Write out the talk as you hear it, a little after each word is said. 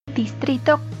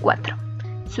Distrito 4.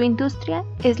 Su industria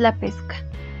es la pesca,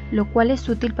 lo cual es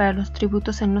útil para los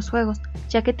tributos en los juegos,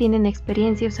 ya que tienen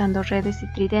experiencia usando redes y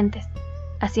tridentes,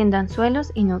 haciendo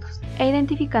anzuelos y nudos, e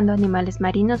identificando animales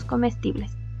marinos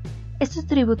comestibles. Estos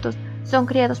tributos son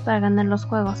criados para ganar los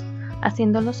juegos,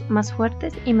 haciéndolos más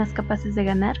fuertes y más capaces de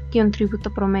ganar que un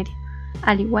tributo promedio,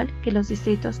 al igual que los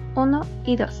distritos 1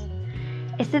 y 2.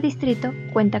 Este distrito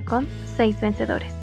cuenta con 6 vencedores.